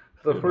 questions.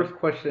 So the first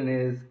question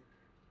is,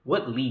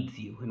 what leads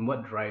you and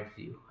what drives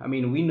you? I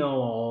mean, we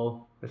know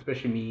all,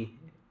 especially me,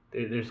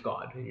 there's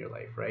God in your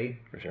life, right?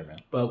 For sure,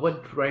 man. But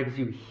what drives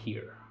you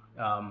here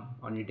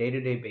on your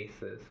day-to-day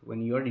basis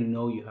when you already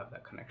know you have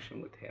that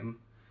connection with Him?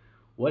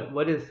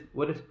 What is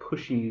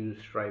pushing you to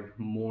strive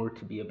more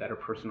to be a better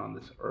person on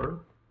this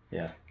earth?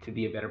 Yeah. To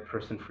be a better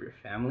person for your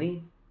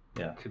family?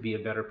 Yeah. To be a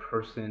better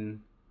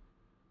person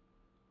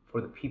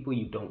for the people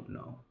you don't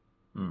know?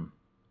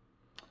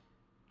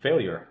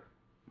 Failure.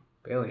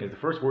 Failure is the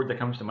first word that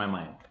comes to my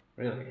mind.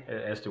 Really?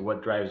 As to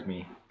what drives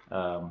me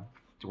to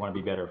want to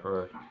be better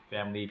for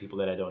family, people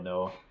that I don't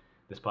know,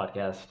 this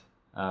podcast.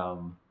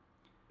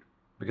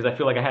 because I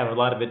feel like I have a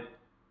lot of it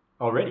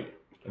already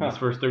in these Huh.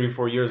 first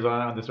 34 years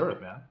on this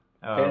earth, man.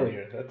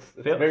 Failure. That's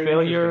very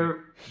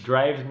Failure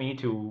drives me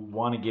to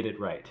want to get it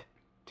right,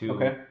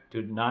 Okay.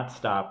 to not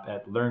stop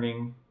at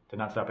learning, to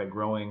not stop at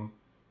growing,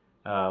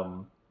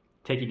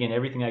 taking in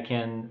everything I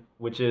can,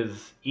 which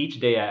is each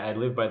day I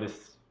live by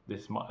this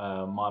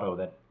motto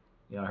that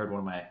I heard one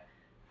of my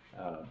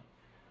uh,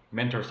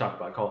 mentors talk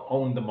about called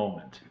own the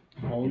moment.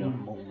 Own You know, the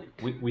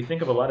moment. we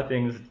think of a lot of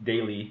things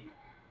daily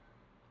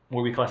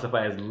where we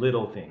classify as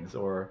little things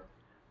or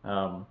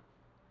um,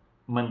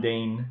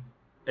 mundane,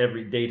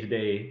 every day to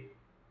day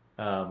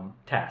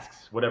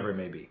tasks, whatever it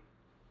may be.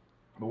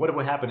 But what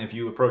would happen if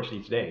you approached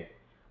each day,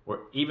 where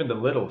even the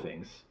little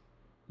things,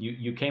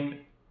 you came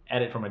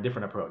at it from a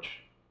different approach,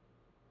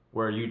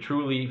 where you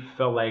truly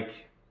felt like,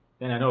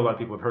 and I know a lot of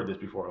people have heard this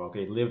before.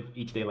 Okay, live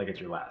each day like it's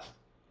your last.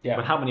 Yeah.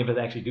 But how many of us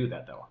actually do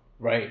that though?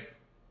 Right.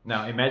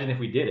 Now imagine if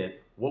we did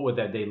it. What would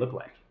that day look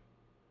like?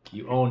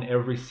 You own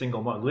every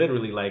single month,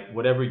 literally like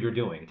whatever you're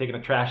doing, taking the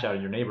trash out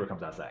and your neighbor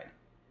comes outside.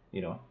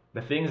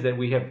 The things that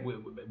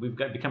we've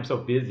got become so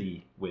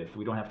busy with,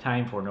 we don't have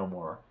time for no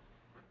more.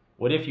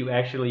 What if you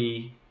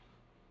actually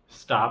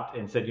stopped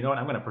and said, you know what,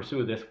 I'm going to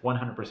pursue this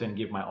 100%,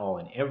 give my all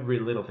in every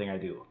little thing I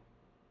do.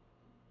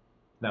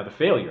 Now the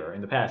failure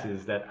in the past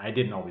is that I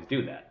didn't always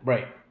do that.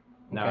 Right.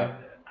 Now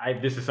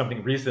this is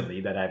something recently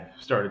that I've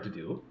started to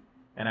do,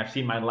 and I've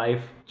seen my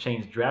life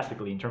change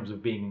drastically in terms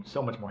of being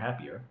so much more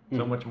happier,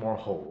 so much more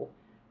whole,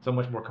 so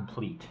much more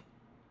complete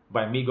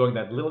by me going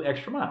that little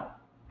extra mile.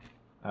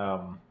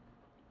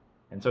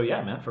 And so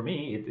yeah, man, for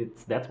me,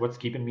 it's that's what's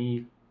keeping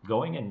me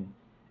going, and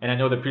I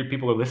know that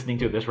people are listening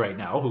to this right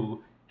now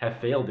who have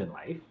failed in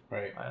life,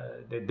 Right.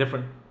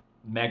 Different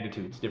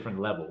magnitudes, different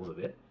levels of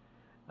it.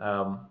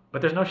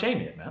 But there's no shame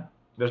in it, man.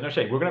 There's no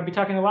shame. We're going to be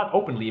talking a lot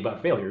openly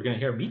about failure. You're going to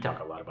hear me talk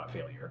a lot about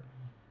failure.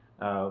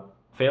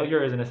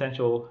 Failure is an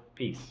essential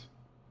piece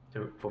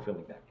to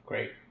fulfilling that.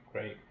 Great.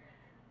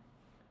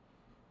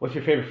 What's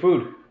your favorite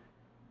food?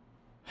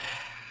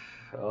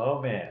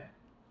 Oh man,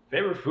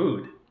 favorite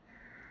food.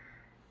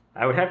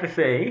 I would have to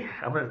say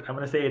I'm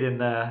gonna say it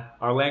in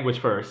our language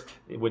first,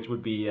 which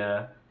would be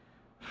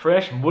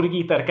fresh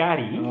murgi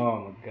tarkari.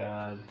 Oh my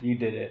God, you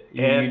did it.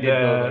 You And did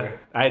go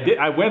there.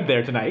 I went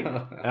there tonight.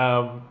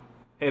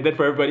 And then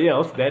for everybody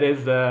else, that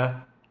is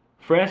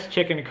fresh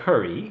chicken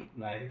curry.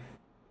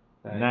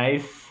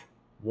 Nice,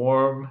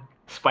 warm,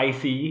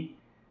 spicy.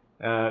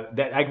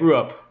 That I grew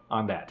up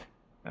on that,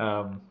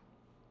 and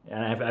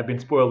I've been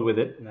spoiled with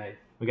it. Nice.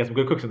 We got some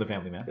good cooks in the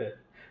family, man. Good.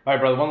 All right,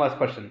 brother. One last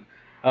question.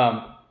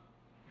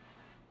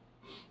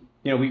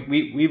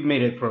 We've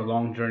made it for a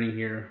long journey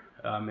here,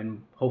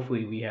 and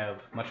hopefully we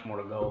have much more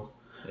to go.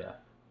 Yeah.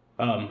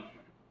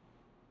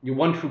 Your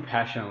one true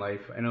passion in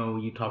life. I know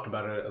you talked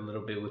about it a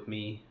little bit with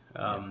me.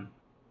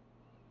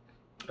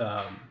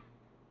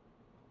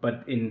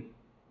 But in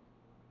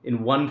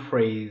one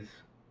phrase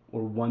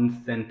or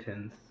one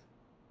sentence,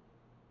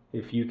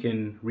 if you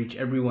can reach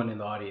everyone in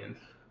the audience,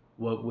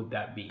 what would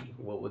that be?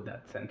 What would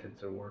that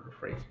sentence or word or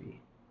phrase be,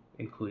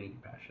 including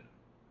passion?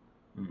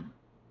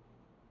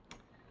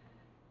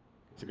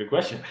 It's a good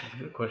question. It's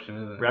a good question,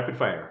 isn't it? Rapid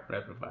fire.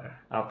 Rapid fire.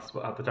 Off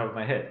the top of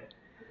my head.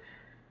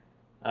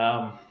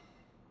 I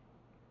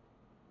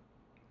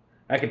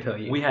can tell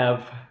you. We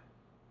have,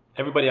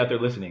 everybody out there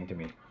listening to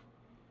me,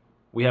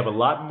 we have a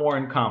lot more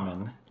in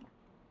common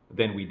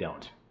than we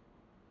don't.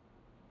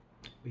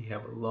 We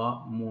have a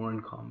lot more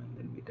in common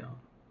than we don't.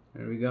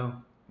 There we go.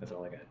 That's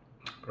all I got.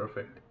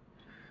 Perfect.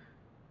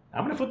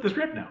 I'm going to flip the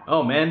script now.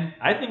 Oh, man.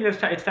 I think it's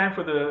time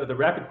for the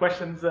rapid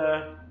questions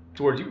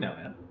towards you now,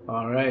 man.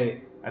 All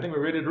right. I think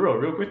we're ready to roll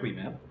real quickly,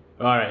 man.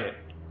 All right.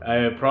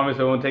 I promise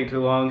I won't take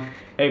too long.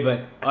 Hey,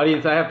 but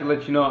audience, I have to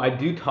let you know, I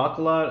do talk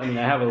a lot. I mean,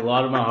 I have a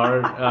lot in my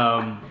heart.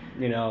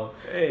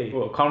 Hey.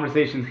 Well,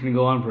 conversations can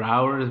go on for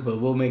hours, but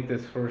we'll make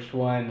this first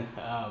one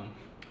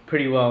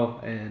pretty well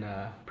and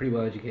pretty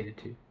well educated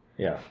too.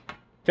 Yeah.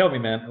 Tell me,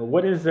 man,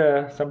 what is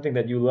something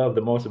that you love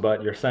the most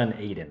about your son,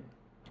 Aiden?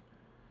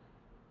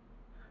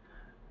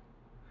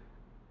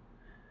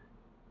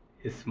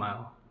 His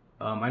smile.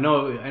 I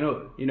know,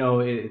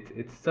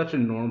 it's such a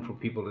norm for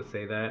people to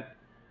say that,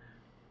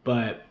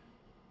 but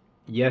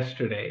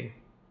yesterday,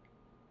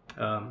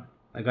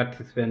 I got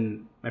to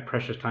spend my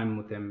precious time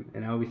with him,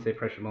 and I always say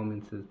precious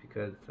moments is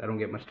because I don't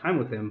get much time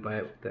with him,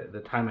 but the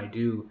time I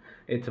do,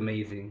 it's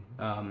amazing.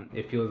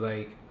 It feels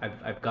like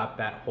I've got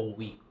that whole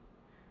week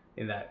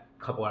in that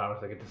couple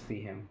hours I get to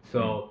see him.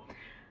 So,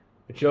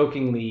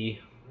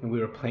 jokingly, we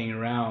were playing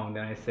around,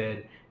 and I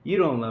said, "You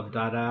don't love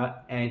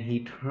Dada," and he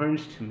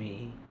turns to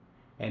me,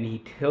 and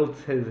he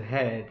tilts his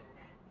head.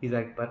 He's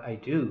like, "But I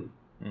do."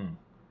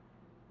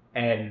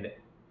 And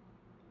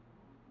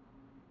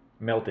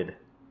melted.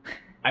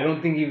 I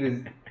don't think he was,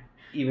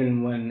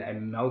 even when I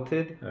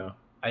melted, Oh.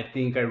 I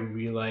think I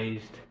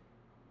realized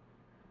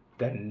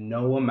that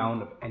no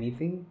amount of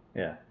anything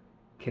Yeah.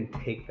 can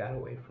take that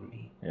away from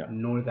me, Yeah.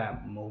 nor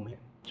that moment.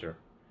 Sure.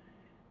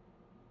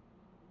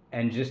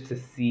 And just to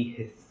see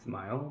his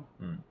smile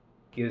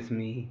gives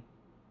me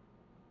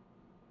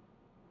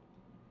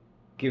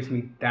gives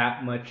me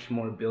that much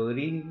more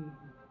ability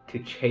to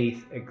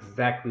chase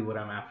exactly what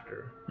I'm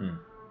after,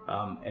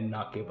 and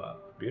not give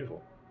up.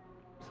 Beautiful.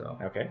 So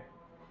Okay.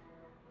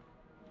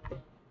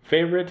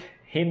 Favorite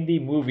Hindi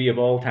movie of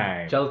all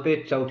time?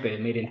 Chalte Chalte,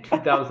 made in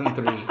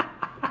 2003.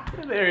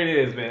 There it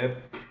is, man.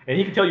 And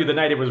he can tell you the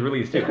night it was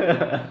released too.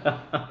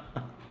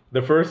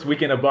 The first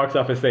weekend of box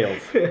office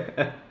sales.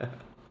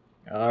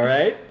 All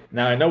right.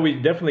 Now I know we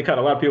definitely caught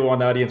a lot of people on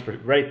the audience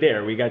right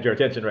there. We got your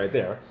attention right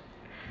there.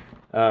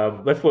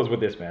 Let's close with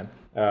this, man.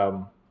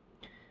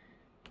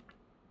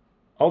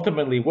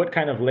 Ultimately, what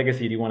kind of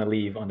legacy do you want to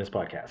leave on this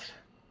podcast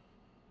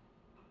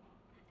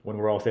when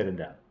we're all said and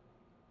done?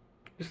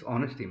 Just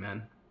honesty,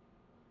 man.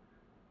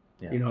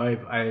 Yeah. You know,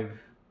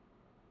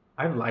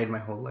 I've lied my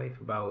whole life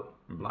about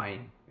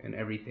lying and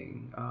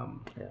everything.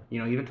 You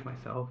know, even to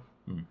myself.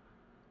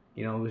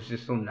 You know, it was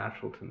just so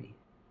natural to me.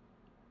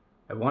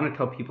 I want to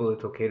tell people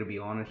it's okay to be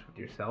honest with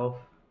yourself,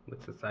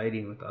 with society,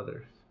 and with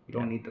others. You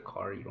don't need the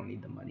car, you don't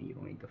need the money, you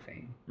don't need the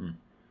fame.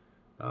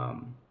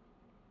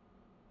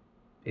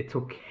 It's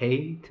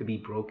okay to be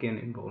broken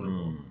and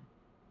vulnerable.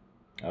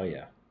 Oh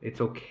yeah.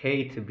 It's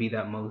okay to be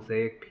that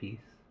mosaic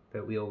piece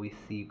that we always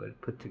see, but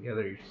put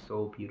together, you're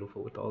so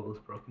beautiful with all those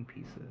broken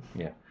pieces.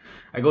 Yeah.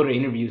 I go to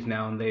interviews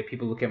now, and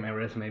people look at my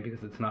resume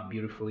because it's not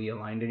beautifully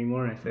aligned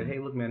anymore. And I said, hey,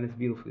 look, man, it's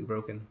beautifully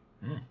broken.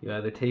 You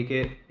either take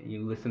it,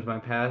 you listen to my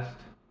past,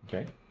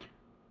 okay,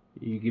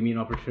 you give me an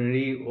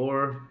opportunity,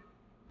 or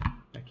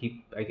I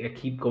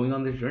keep going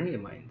on this journey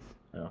of mine.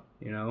 Oh.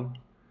 You know.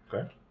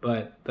 Okay.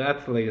 But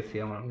that's the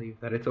legacy I want to leave.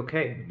 That it's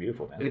okay.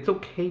 Beautiful, man. It's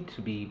okay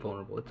to be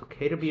vulnerable. It's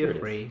okay to be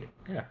afraid.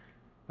 Yeah.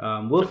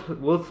 Will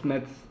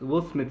Smith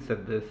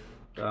said this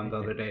the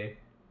other day,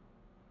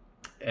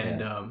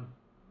 and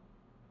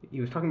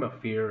he was talking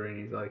about fear, and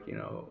he's like, you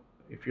know,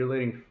 if you're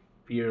letting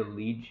fear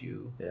lead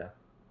you, then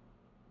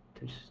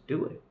just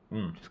do it.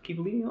 Just keep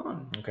leading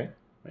on. Okay.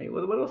 Right.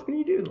 What else can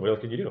you do? What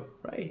else can you do?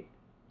 Right.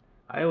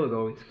 I was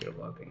always scared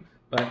about things,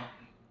 but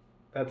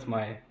that's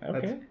my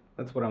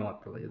That's what I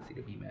want the legacy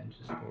to be, man.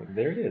 Just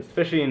there it is.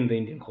 Especially in the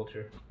Indian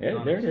culture.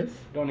 Yeah, there it is.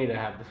 Don't need to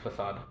have this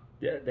facade.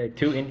 Yeah, the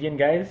two Indian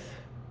guys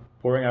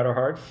pouring out our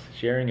hearts,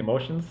 sharing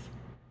emotions.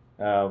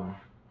 I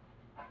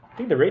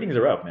think the ratings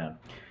are up, man.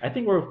 I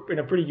think we're in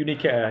a pretty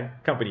unique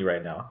company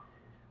right now.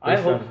 I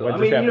hope so. I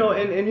mean, you know,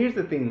 and here's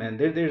the thing, man.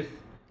 There's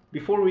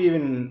before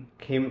even,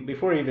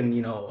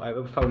 you know, I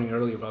was talking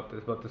earlier about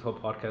this whole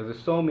podcast.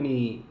 There's so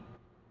many.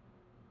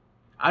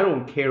 I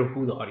don't care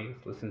who the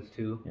audience listens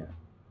to. Yeah.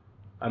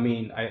 I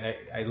mean,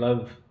 I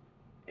love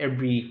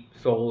every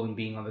soul and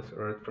being on this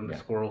earth, from the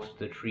squirrels to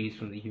the trees,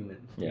 from the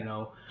humans. Yeah. You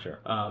know. Sure.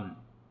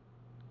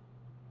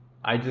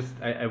 I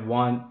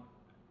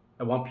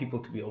want people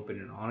to be open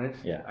and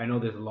honest. Yeah. I know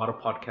there's a lot of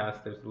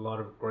podcasts, there's a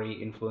lot of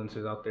great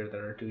influencers out there that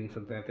are doing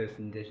something like this,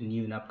 and there's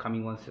new and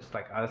upcoming ones just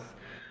like us.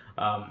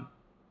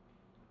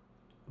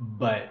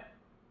 But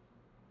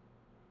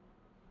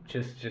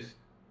just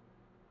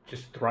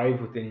thrive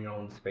within your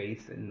own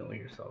space and know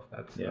yourself.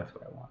 That's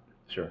what I want.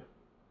 Sure.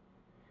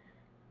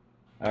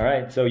 All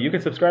right, so you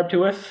can subscribe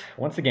to us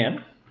once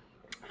again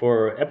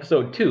for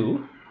episode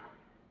 2.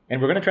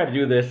 And we're going to try to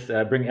do this,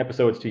 bring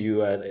episodes to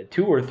you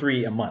 2 or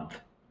 3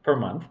 per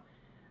month,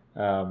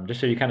 just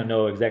so you kind of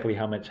know exactly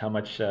how much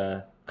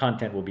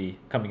content will be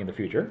coming in the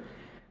future.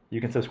 You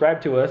can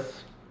subscribe to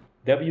us,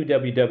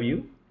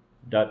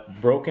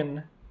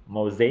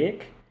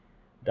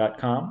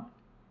 www.brokenmosaic.com.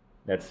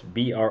 That's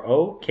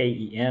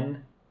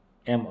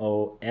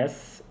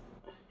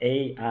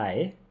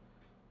BrokenMosaic.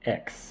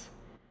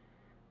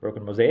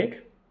 Broken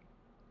Mosaic.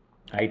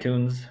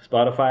 iTunes,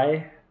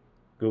 Spotify,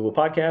 Google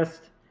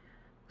Podcast,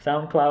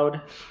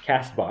 SoundCloud,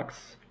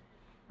 Castbox.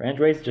 For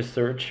Androids, just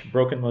search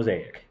Broken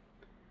Mosaic.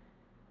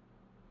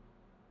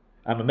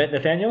 I'm Amit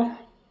Nathaniel.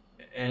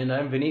 And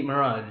I'm Vineet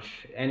Miraj.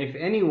 And if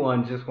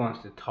anyone just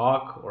wants to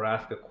talk or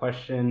ask a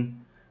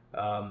question,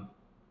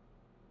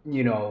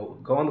 you know,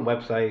 go on the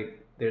website.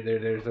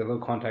 There's a little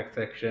contact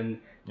section.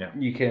 Yeah.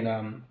 You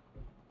can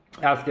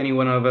ask any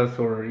one of us,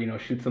 or, you know,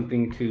 shoot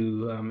something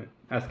to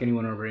ask any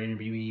one of our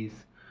interviewees.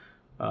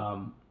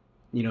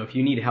 You know, if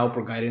you need help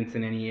or guidance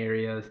in any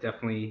areas,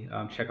 definitely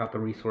check out the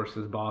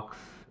resources box.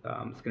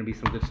 It's going to be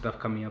some good stuff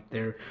coming up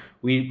there.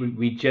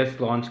 We just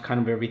launched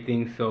kind of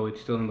everything, so it's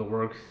still in the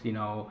works. You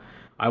know,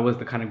 I was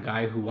the kind of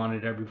guy who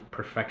wanted every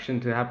perfection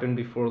to happen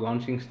before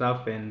launching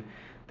stuff, and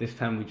this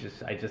time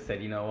I just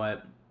said, you know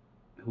what?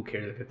 Who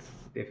cares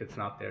if it's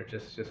not there?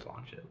 Just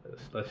launch it.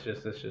 Let's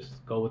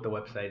just go with the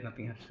website.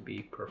 Nothing has to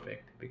be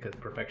perfect, because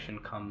perfection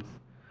comes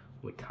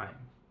with time.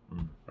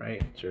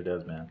 Right? Sure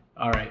does, man.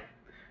 All right.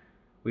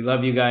 We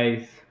love you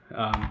guys.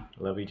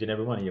 Love each and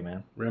every one of you,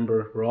 man.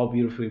 Remember, we're all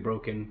beautifully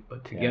broken,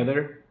 but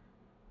together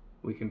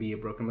we can be a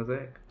broken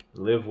mosaic.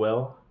 Live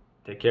well.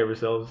 Take care of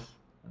yourselves.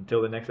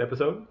 Until the next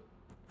episode,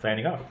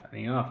 signing off.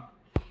 Signing off.